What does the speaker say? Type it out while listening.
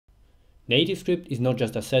NativeScript is not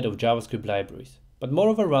just a set of JavaScript libraries, but more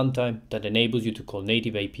of a runtime that enables you to call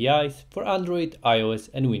native APIs for Android, iOS,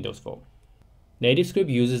 and Windows Phone. NativeScript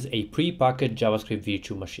uses a pre-packaged JavaScript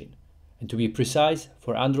virtual machine, and to be precise,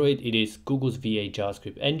 for Android it is Google's V8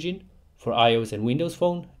 JavaScript engine, for iOS and Windows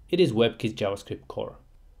Phone it is WebKit's JavaScript core.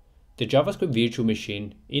 The JavaScript virtual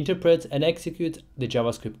machine interprets and executes the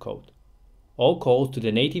JavaScript code. All calls to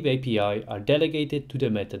the native API are delegated to the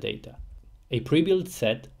metadata, a pre-built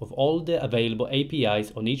set of all the available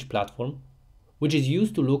APIs on each platform, which is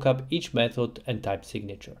used to look up each method and type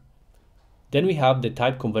signature. Then we have the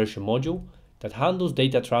type conversion module that handles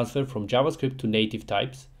data transfer from JavaScript to native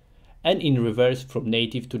types, and in reverse from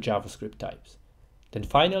native to JavaScript types. Then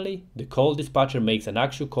finally, the call dispatcher makes an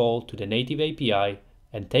actual call to the native API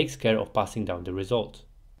and takes care of passing down the result.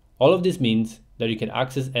 All of this means that you can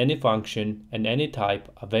access any function and any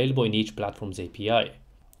type available in each platform's API.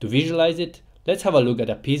 To visualize it, let's have a look at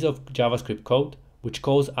a piece of JavaScript code which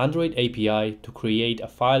calls Android API to create a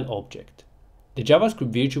file object. The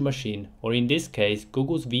JavaScript virtual machine, or in this case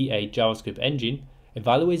Google's V8 JavaScript engine,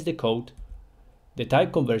 evaluates the code. The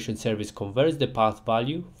type conversion service converts the path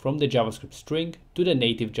value from the JavaScript string to the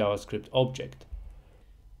native JavaScript object.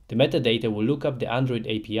 The metadata will look up the Android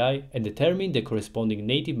API and determine the corresponding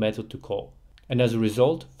native method to call, and as a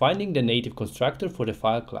result, finding the native constructor for the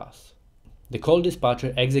file class. The call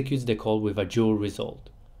dispatcher executes the call with a dual result.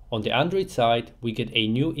 On the Android side, we get a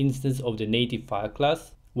new instance of the native file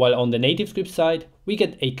class, while on the NativeScript side, we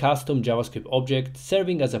get a custom JavaScript object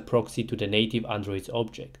serving as a proxy to the native Android's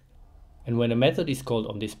object. And when a method is called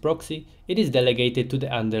on this proxy, it is delegated to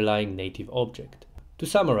the underlying native object. To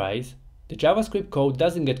summarize, the JavaScript code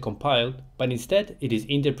doesn't get compiled, but instead it is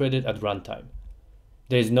interpreted at runtime.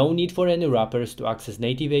 There is no need for any wrappers to access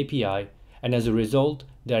native API, and as a result,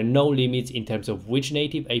 there are no limits in terms of which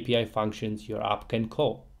native API functions your app can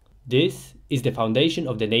call. This is the foundation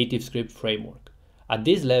of the NativeScript framework. At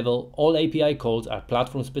this level, all API calls are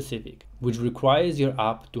platform-specific, which requires your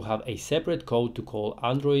app to have a separate code to call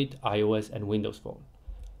Android, iOS, and Windows Phone.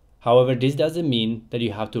 However, this doesn't mean that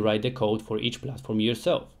you have to write the code for each platform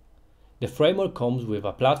yourself. The framework comes with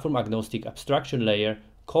a platform-agnostic abstraction layer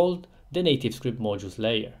called the NativeScript modules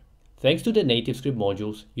layer. Thanks to the NativeScript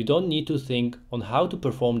modules, you don't need to think on how to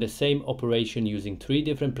perform the same operation using 3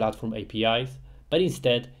 different platform APIs, but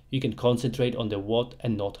instead you can concentrate on the what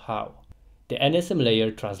and not how. The NSM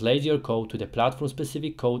layer translates your code to the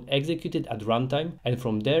platform-specific code executed at runtime, and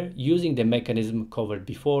from there, using the mechanism covered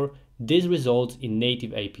before, this results in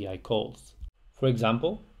native API calls. For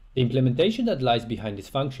example, the implementation that lies behind this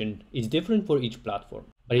function is different for each platform,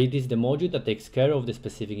 but it is the module that takes care of the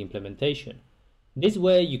specific implementation. This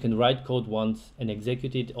way, you can write code once and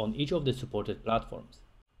execute it on each of the supported platforms.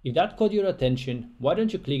 If that caught your attention, why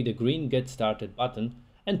don't you click the green Get Started button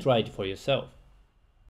and try it for yourself.